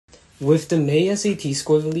With the May SAT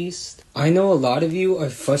score released, I know a lot of you are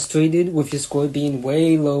frustrated with your score being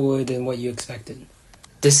way lower than what you expected.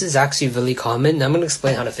 This is actually really common, and I'm going to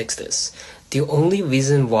explain how to fix this. The only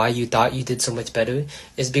reason why you thought you did so much better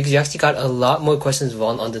is because you actually got a lot more questions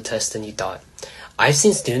wrong on the test than you thought. I've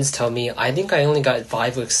seen students tell me, I think I only got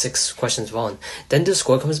 5 or 6 questions wrong. Then the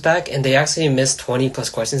score comes back and they actually missed 20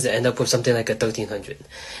 plus questions to end up with something like a 1300.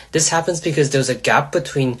 This happens because there's a gap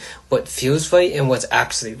between what feels right and what's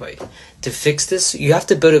actually right. To fix this, you have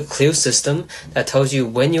to build a clear system that tells you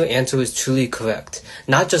when your answer is truly correct,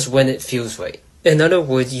 not just when it feels right. In other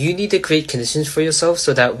words, you need to create conditions for yourself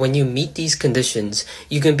so that when you meet these conditions,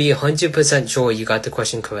 you can be 100% sure you got the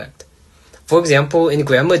question correct. For example, in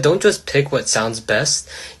grammar, don't just pick what sounds best.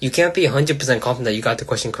 You can't be 100% confident that you got the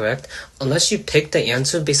question correct unless you pick the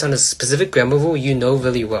answer based on a specific grammar rule you know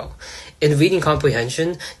really well. In reading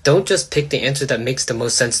comprehension, don't just pick the answer that makes the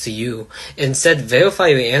most sense to you. Instead, verify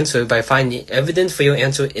your answer by finding evidence for your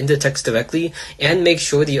answer in the text directly and make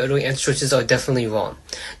sure the other answer choices are definitely wrong.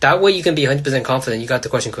 That way you can be 100% confident you got the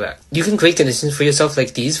question correct. You can create conditions for yourself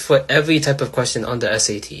like these for every type of question on the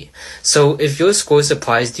SAT. So if your score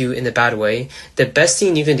surprised you in a bad way, the best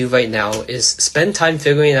thing you can do right now is spend time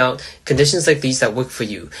figuring out conditions like these that work for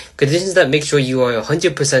you. Conditions that make sure you are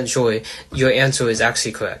 100% sure your answer is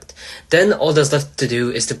actually correct. Then all that's left to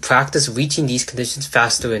do is to practice reaching these conditions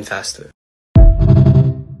faster and faster.